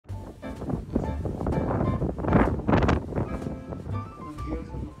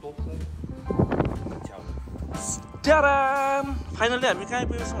ट्याराम finally हामी कहाँ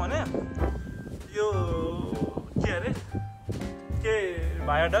पुगेछौँ भने यो के अरे के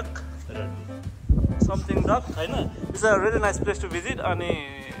भायाडक्ट समथिङ डक होइन it's a really nice place to visit अनि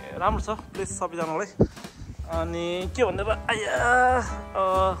राम्रो छ प्लेस सबैजनालाई अनि के भनेर आया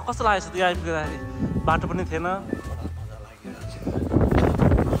कस्तो लागेको छ त्यो आइपुग्दाखेरि बाटो पनि थिएन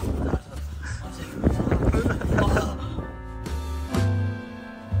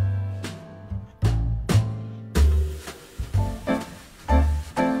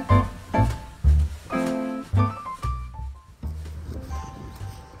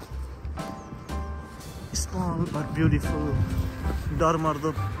Small but beautiful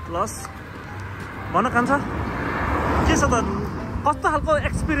डरमर्दो प्लस भन्न कान्छ के छ त कस्तो खालको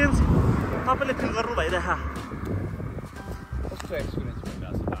एक्सपिरियन्स तपाईँले फिल गर्नु भइरहेको कस्तो experience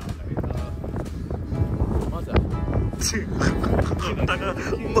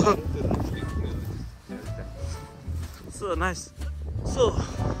so nice so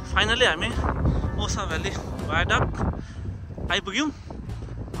finally हामी ओसा भ्याली भायाडक्ट आइपुग्यौँ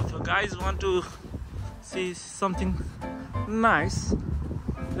if you guys want to see something nice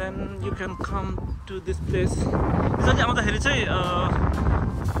then you can come to this place जति आउँदाखेरि चाहिँ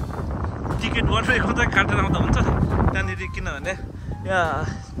टिकट गरेर मात्रै काटेर आउँदा हुन्छ त्यहाँनिर किनभने यहाँ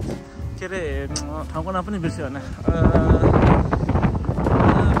के अरे ठाउँको नाम पनि बिर्स्यो भने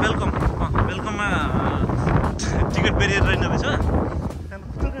वेलकममा टिकट बेरियर रहेन रहेछ त्यहाँदेखि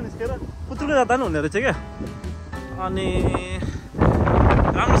पुतुलकै निस्केर पुतुलकै जाँदा पनि हुने रहेछ क्या अनि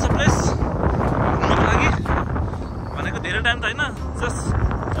राम्रो छ प्लेस घुम्नुको लागि भनेको धेरै टाइम त होइन जस्ट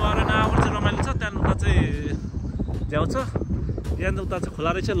 1 आवर चाहिँ रमाइलो छ त्यहाँदेखि उता चाहिँ झ्याउ छ यहाँदेखि उता चाहिँ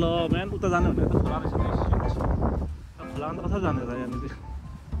खोला रहेछ ल म्यान उता जाने भने त खोला रहेछ खोलामा त कसरी जाने त यहाँनिर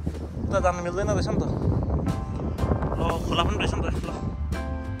उता जानु मिल्दैन रहेछ नि त ल खोला पनि रहेछ नि त ल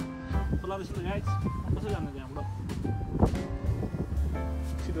खोला रहेछ नि त गाइज कसरी जाने त्यहाँबाट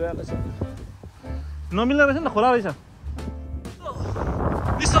छिटो आइहाल्छ नमिल्ने रहेछ नि त खोला रहेछ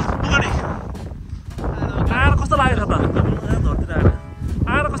पुगडी आएर कस्तो लागेको छ त धरतिर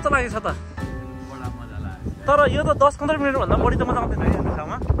आएर कस्तो लागेको छ त तर यो त 10-15 मिनटभन्दा बढी त मजा आउँदैन है यो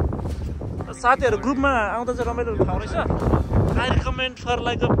ठाउँमा साथीहरू ग्रुपमा आउँदा चाहिँ रमाइलो ठाउँ रहेछ आई रिकमेन्ड फर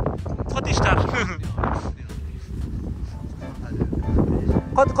लाइक कति स्टार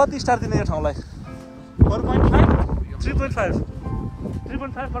कति स्टार दिने यो ठाउँलाई 4.5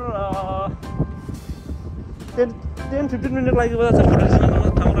 3.5 फर 10-15 मिनट लागि बजार चाहिँ फोटो खिच्न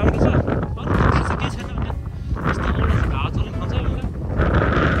ठाउँ राम्रो छ केही छैन भने यस्तो हावा चल्नु खोज्छ भने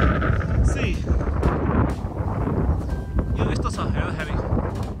सी यो यस्तो छ हेरी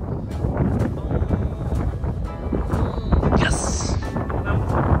yes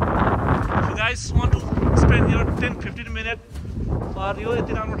you guys want to spend your 10-15 minute for यो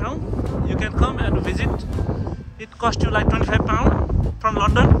यति राम्रो ठाउँ you can come and visit it cost you like 25 pounds from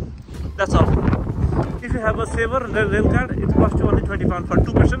London that's all If you have a saver rail card, it costs you only 20 pounds for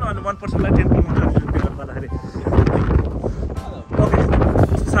 2 person and 1 person like 10 kilometers. Okay,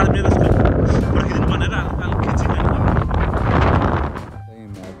 साल मेरो school पर्खिदिनु भनेर हाल खिचिदिनु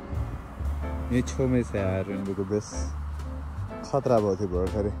यही छेउमै छ यार रेनबोको base खतरा भयो थियो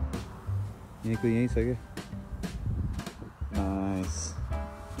भर्खरै यहीँको यहीँ छ क्या nice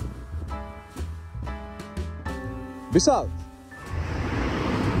Vishal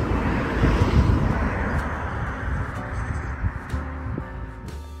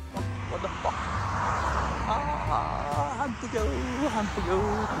go.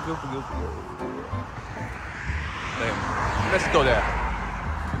 Let's go there.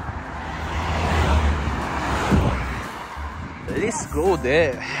 Let's go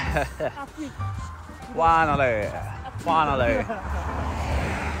there. Finally.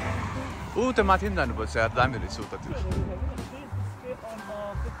 Ute matin dan på så där med det så att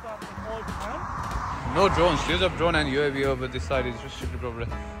No drones. Use of drone and UAV over this side is restricted probably.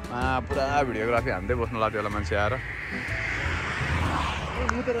 पुरा videography हान्दै बस्नु लाग्यो होला मान्छे आएर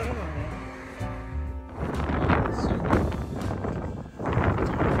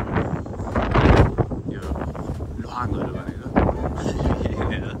यो लुहाङहरू भनेको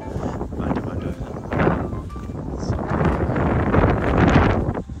बाटो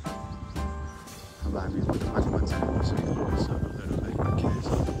अब हामी माथि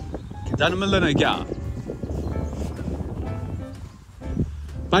जानु मिल्दैन क्या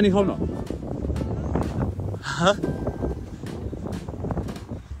पानी खाऊ न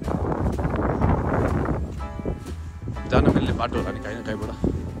जान मिल्ने बाटो होला नि काहीँ न काहीँबाट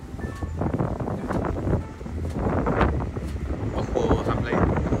ओहो हामीलाई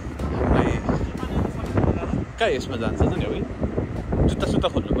कहाँ यसमा जान्छ त नि है जुत्ता सुत्ता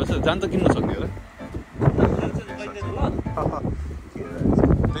खोल्नुपर्छ जान त किन्न सक्ने होला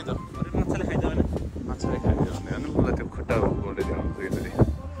त्यही त माछाले खाइदियो भने माछाले खाइदियो भने अनि मलाई त्यो खुट्टा गोल्दै देखाउँछ यसरी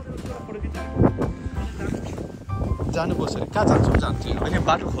जानुपर्छ अरे कहाँ जान्छौँ जान्छु होइन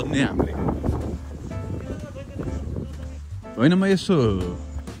बाटो खोज्ने हामीले होइन म यसो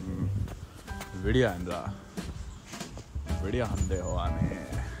भिडियो हान्दै हो हामी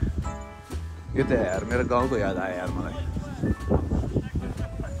यो त यार मेरो गाउँको याद आयो यार मलाई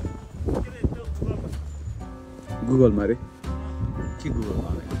गुगलमा अरे के गुगलमा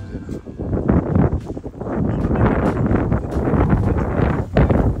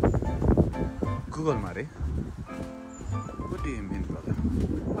गुगलमा अरे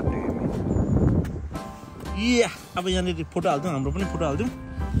अब यहाँनिर फोटो हाल्छौँ हाम्रो पनि फोटो हाल्छौँ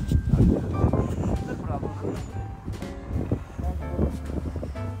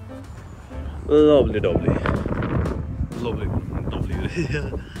lovely thank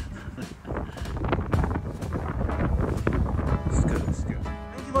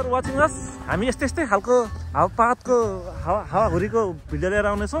you for watching अस हामी यस्तै खालको हावापातको हावाहुरीको भिडियो लिएर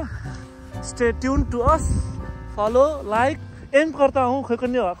आउनेछौँ stay tune to us follow like am गर्दा हूँ खोइ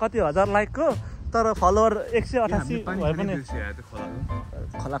कति हजार लाइकको तर फलोवर 188 भए पनि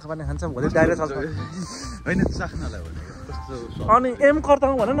खोलाको पानी खान्छ भोलि डाइरेक्ट चल्छ अनि एम गर्दा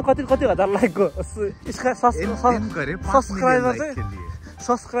हूँ भन न कति हजार लाइकको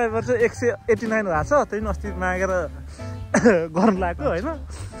सब्सक्राइबर चाहिँ 189 भएको छ त्यही अस्ति मागेर गर्नु लाग्यो होइन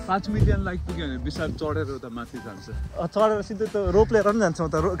 5 मिलियन लाइक पुग्यो भने विशाल चढेर उता माथि जान्छ चढेर सिधै त रोप लिएर पनि जान्छ म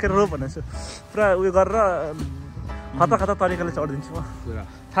त के रोप भनेको छु पुरा उयो गरेर खतरा तरिकाले चढिदिन्छु म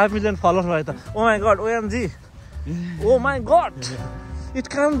 5 मिलियन फलोवर्स भयो त ओ my God OMG oh my God it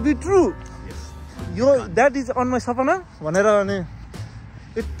can be true यो द्याट इज अन माई सपना भनेर अनि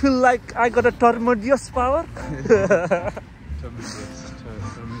it feel like I got a टर्मोडियस power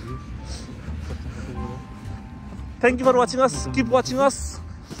thank you for watching us keep watching अस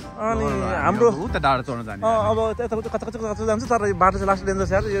अनि हाम्रो उता डाँडा चढ्न जाने अब यता कता जान्छ तर यो बाटो चाहिँ लास्ट डेन्जर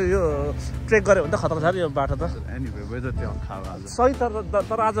यार यो ट्रेक गऱ्यो भने त खतरा छ यार यो बाटो त एनीवे वेदर त्यो सही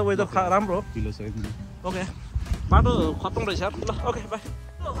तर आज वेदर राम्रो हो पिलो सहित ओके बाटो खतम रहेछ यार ल ओके बाई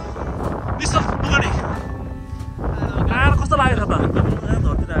निस्क बुगाडी आएर कस्तो लागेको छ त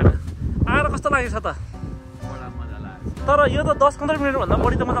धरतिर आएर कस्तो लागेको छ त तर यो त 10-15 मिनटभन्दा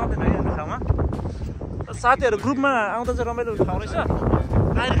बढी त मजा आउँदैन है यो ठाउँमा साथीहरू ग्रुपमा आउँदा चाहिँ रमाइलो ठाउँ रहेछ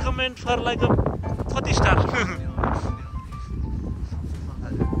आई रिकमेन्ड फर लाइक कति स्टार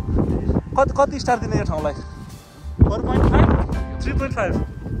कति स्टार दिने यो ठाउँलाई 4.5 3.5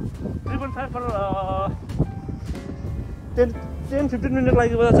 फर 10-15 मिनट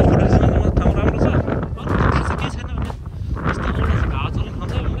लागि बजार चाहिँ फोटो खिच्न ठाउँ राम्रो छ केही छैन भने यस्तो घाउ चल्ने ठाउँ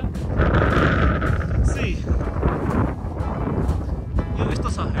छ भनेर सी यो यस्तो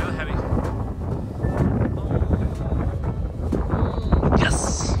छ heavy yes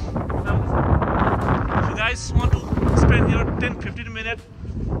if you guys want to spend your 10-15 minutes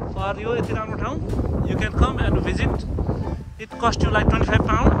for your यति राम्रो ठाउँ you can come and visit it cost you like 25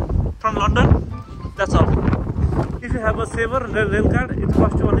 pounds from London that's all if you have a saver rail card it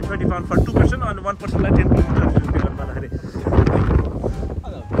cost you only 20 pounds for 2 person and 1 person like 10 kilometers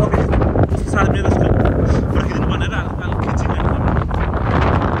okay साल मेरो school पर्खिदिनु भनेर खिचिदिनु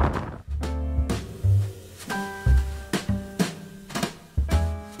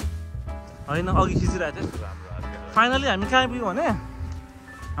होइन अघि खिचिरहेको थियो finally हामी कहाँ आइपुग्यौँ भने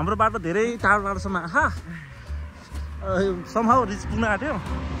हाम्रो बाटो धेरै टाढोसम्म आहा समहाउ रिच पुग्न आँट्यो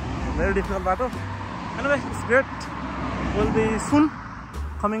भेरी डिफिकल्ट बाटो anyway it's great will be soon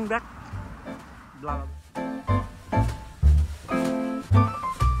coming back blah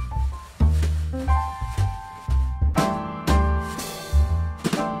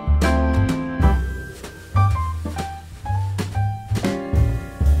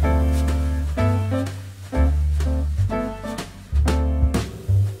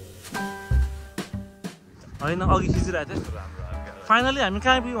होइन अघि खिचिरहेको थियो फाइनली हामी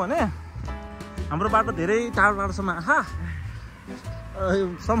कहाँ आइपुग्यौँ भने हाम्रो बाटो धेरै टाढोसम्म आहा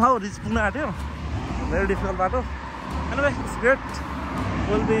समहाउ रिच पुग्न आँट्यो भेरी डिफिकल्ट बाटो anyway it's great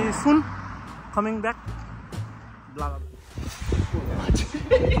will be soon coming back blah